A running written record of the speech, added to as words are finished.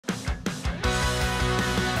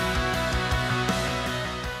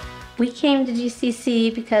We came to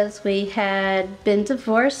GCC because we had been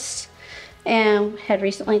divorced and had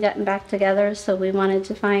recently gotten back together, so we wanted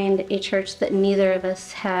to find a church that neither of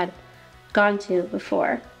us had gone to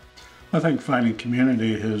before. I think finding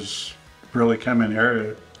community has really come in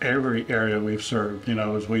every area we've served. You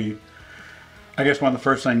know, I guess one of the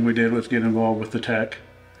first things we did was get involved with the tech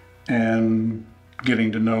and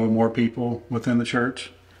getting to know more people within the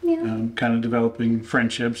church. Yeah. Kind of developing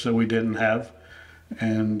friendships that we didn't have.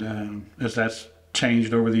 And as that's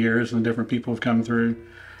changed over the years and different people have come through,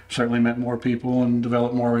 certainly met more people and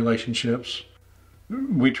developed more relationships.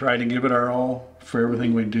 We try to give it our all for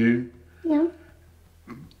everything we do. Yeah.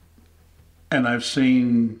 And I've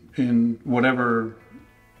seen in whatever,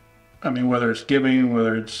 whether it's giving,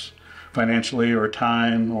 whether it's financially or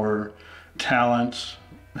time or talents,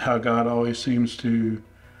 how God always seems to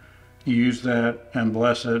use that and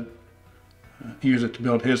bless it, use it to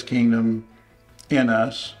build His kingdom in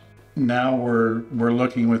us. Now we're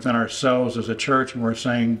looking within ourselves as a church and we're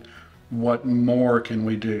saying, what more can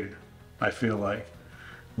we do? I feel like,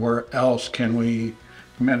 where else can we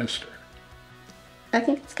minister? I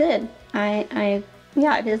think it's good. Yeah,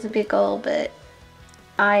 it is a big goal, but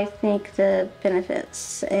I think the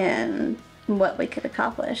benefits and what we could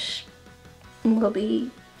accomplish will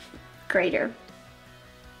be greater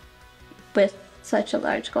with such a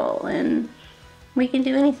large goal, and we can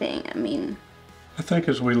do anything. I think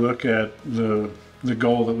as we look at the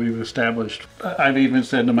goal that we've established, I've even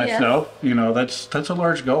said to myself, yes, that's a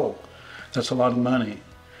large goal. That's a lot of money.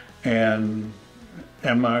 And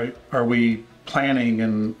are we planning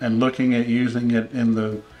and looking at using it in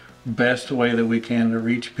the best way that we can to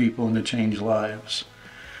reach people and to change lives?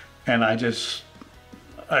 And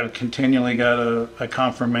I've continually got a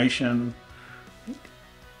confirmation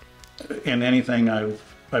in anything I've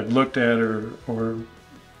looked at or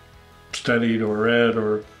studied or read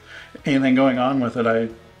or anything going on with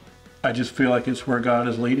it. I just feel like it's where God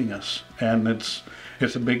is leading us, and it's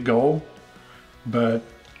a big goal, but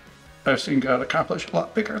I've seen God accomplish a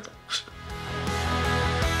lot bigger things.